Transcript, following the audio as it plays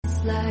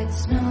like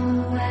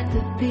snow at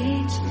the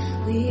beach.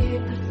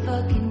 Weird but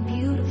fucking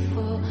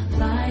beautiful.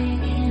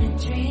 Flying in a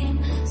dream.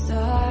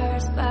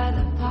 Stars by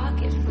the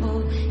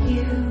pocketful.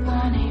 You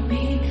wanting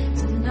me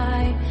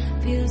tonight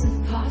feels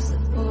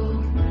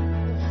impossible.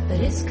 But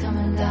it's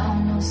coming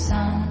down, no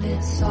sound,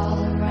 it's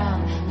all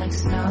around, like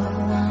snow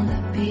on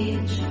the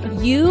beach.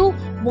 You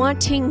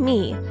wanting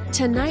me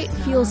tonight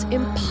feels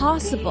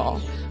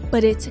impossible,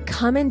 but it's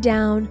coming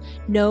down,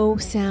 no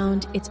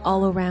sound, it's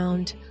all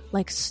around,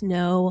 like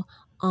snow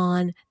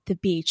on the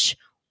beach.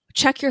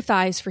 Check your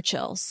thighs for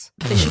chills.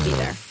 They should be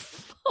there.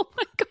 Oh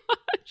my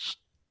gosh.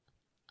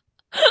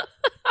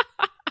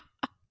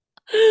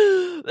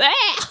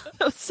 That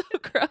was so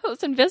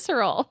gross and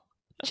visceral.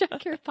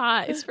 Check your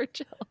thighs for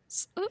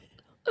chills.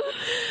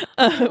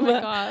 Oh my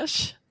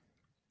gosh.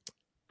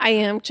 I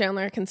am,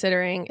 Chandler,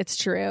 considering, it's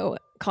true,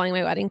 calling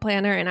my wedding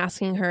planner and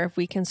asking her if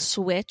we can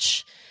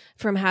switch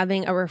from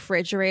having a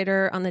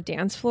refrigerator on the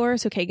dance floor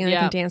so Kagan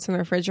can dance in the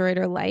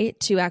refrigerator light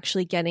to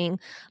actually getting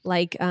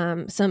like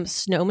some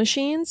snow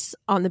machines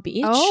on the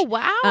beach. Oh,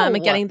 wow.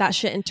 And getting that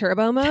shit in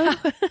turbo mode.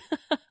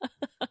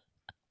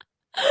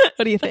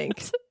 What do you think?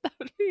 That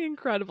would be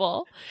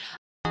incredible.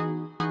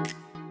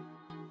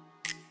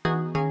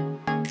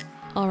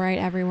 All right,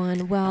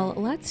 everyone. Well,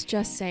 let's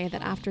just say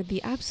that after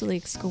the absolutely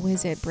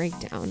exquisite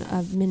breakdown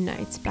of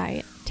Midnights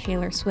by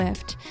Taylor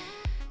Swift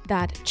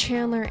that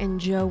Chandler and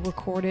Joe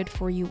recorded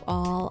for you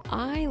all,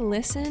 I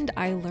listened,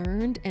 I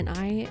learned, and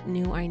I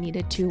knew I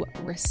needed to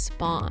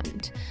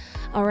respond.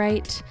 All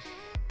right.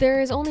 There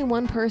is only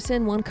one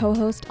person, one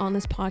co-host on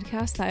this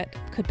podcast that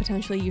could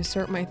potentially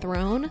usurp my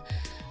throne,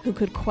 who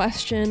could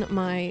question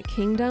my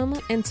kingdom.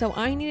 And so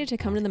I needed to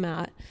come to the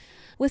mat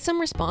with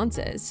some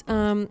responses.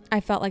 I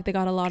felt like they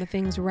got a lot of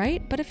things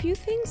right, but a few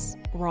things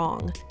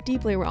wrong,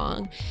 deeply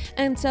wrong.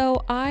 And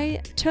so I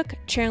took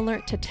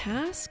Chandler to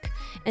task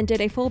and did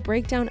a full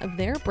breakdown of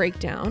their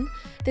breakdown.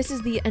 This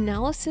is the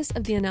analysis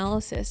of the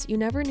analysis you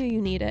never knew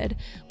you needed.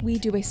 We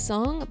do a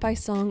song by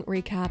song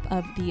recap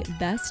of the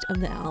best of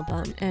the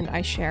album, and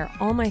I share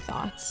all my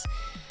thoughts.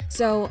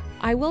 So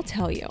I will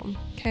tell you,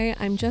 okay,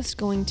 I'm just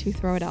going to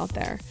throw it out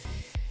there.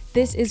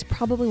 This is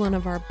probably one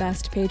of our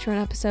best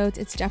Patreon episodes.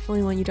 It's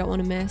definitely one you don't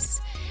want to miss.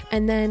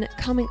 And then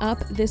coming up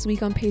this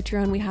week on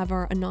Patreon, we have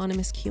our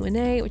anonymous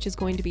Q&A, which is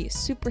going to be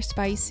super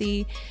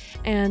spicy,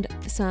 and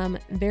some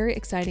very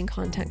exciting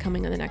content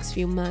coming in the next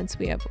few months.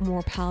 We have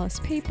more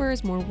Palace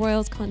Papers, more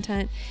Royals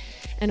content,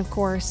 and of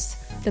course,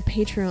 the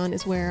Patreon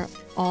is where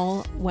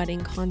all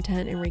wedding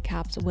content and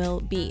recaps will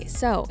be.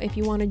 So if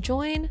you want to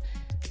join,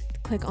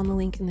 click on the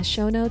link in the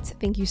show notes.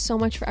 Thank you so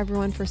much for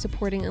everyone for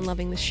supporting and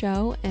loving the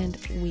show, and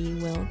we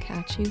will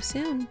catch you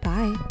soon.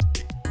 Bye.